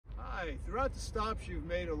Okay, throughout the stops you've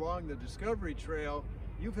made along the Discovery Trail,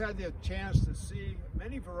 you've had the chance to see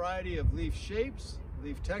many variety of leaf shapes,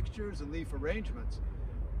 leaf textures, and leaf arrangements.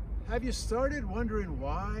 Have you started wondering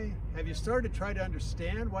why? Have you started to try to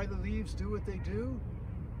understand why the leaves do what they do?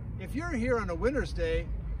 If you're here on a winter's day,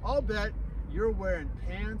 I'll bet you're wearing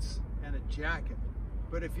pants and a jacket.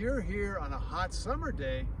 But if you're here on a hot summer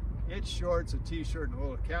day, it's shorts, a t-shirt, and a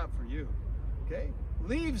little cap for you, okay?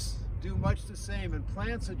 Leaves do much the same, and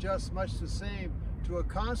plants adjust much the same to a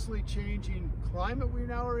constantly changing climate we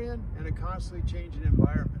now are in and a constantly changing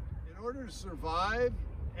environment. In order to survive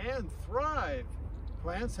and thrive,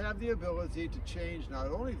 plants have the ability to change not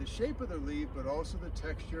only the shape of their leaf, but also the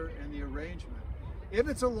texture and the arrangement. If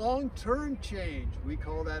it's a long-term change, we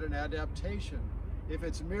call that an adaptation. If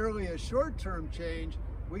it's merely a short-term change,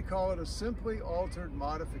 we call it a simply altered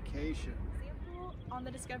modification. Example on the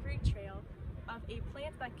Discovery Trail of a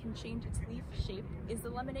plant that can change its leaf shape is the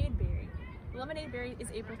lemonade berry. The lemonade berry is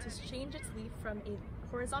able to change its leaf from a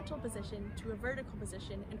horizontal position to a vertical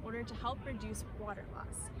position in order to help reduce water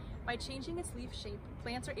loss. By changing its leaf shape,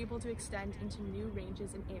 plants are able to extend into new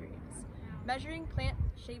ranges and areas. Measuring plant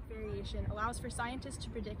shape variation allows for scientists to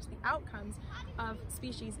predict the outcomes of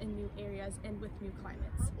species in new areas and with new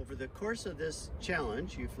climates. Over the course of this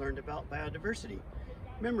challenge, you've learned about biodiversity.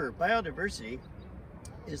 Remember, biodiversity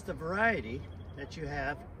is the variety that you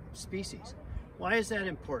have of species. Why is that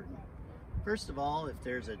important? First of all, if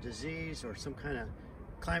there's a disease or some kind of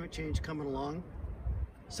climate change coming along,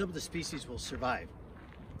 some of the species will survive.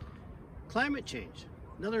 Climate change,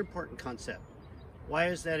 another important concept. Why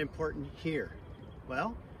is that important here?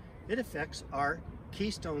 Well, it affects our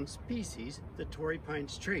keystone species, the Torrey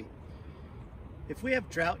pines tree. If we have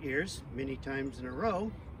drought years many times in a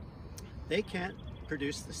row, they can't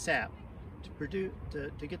produce the sap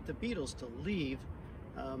to get the beetles to leave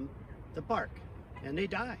the bark, and they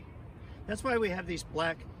die. That's why we have these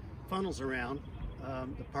black funnels around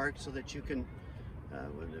the park so that you can,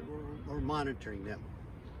 we're monitoring them.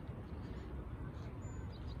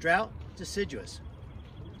 Drought deciduous.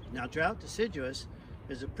 Now, drought deciduous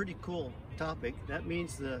is a pretty cool topic. That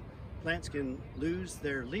means the plants can lose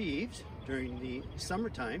their leaves during the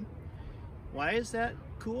summertime. Why is that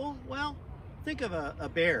cool? Well, think of a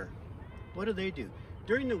bear. What do?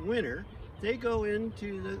 During the winter, they go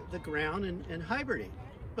into the ground and hibernate.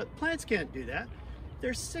 But plants can't do that.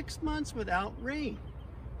 They're 6 months without rain,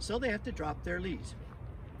 so they have to drop their leaves.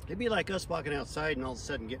 It'd be like us walking outside and all of a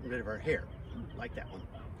sudden getting rid of our hair, like that one.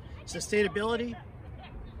 Sustainability,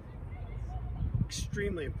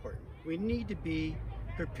 extremely important. We need to be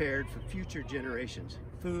prepared for future generations.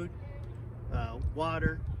 Food,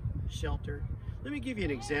 water, shelter. Let me give you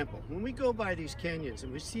an example. When we go by these canyons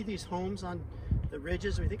and we see these homes on the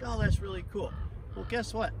ridges, we think, oh, that's really cool. Well,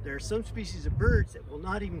 guess what? There are some species of birds that will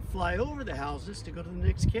not even fly over the houses to go to the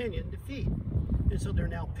next canyon to feed. And so they're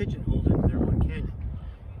now pigeonholed into their own canyon.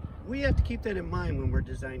 We have to keep that in mind when we're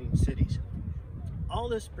designing cities. All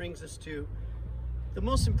this brings us to the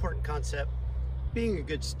most important concept, being a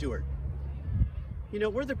good steward. You know,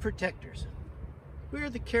 we're the protectors. We are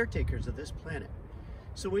the caretakers of this planet.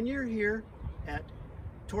 So when you're here at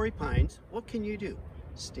Torrey Pines, what can you do?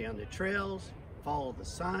 Stay on the trails, follow the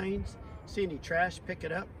signs, see any trash, pick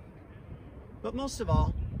it up. But most of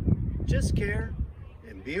all, just care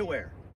and be aware.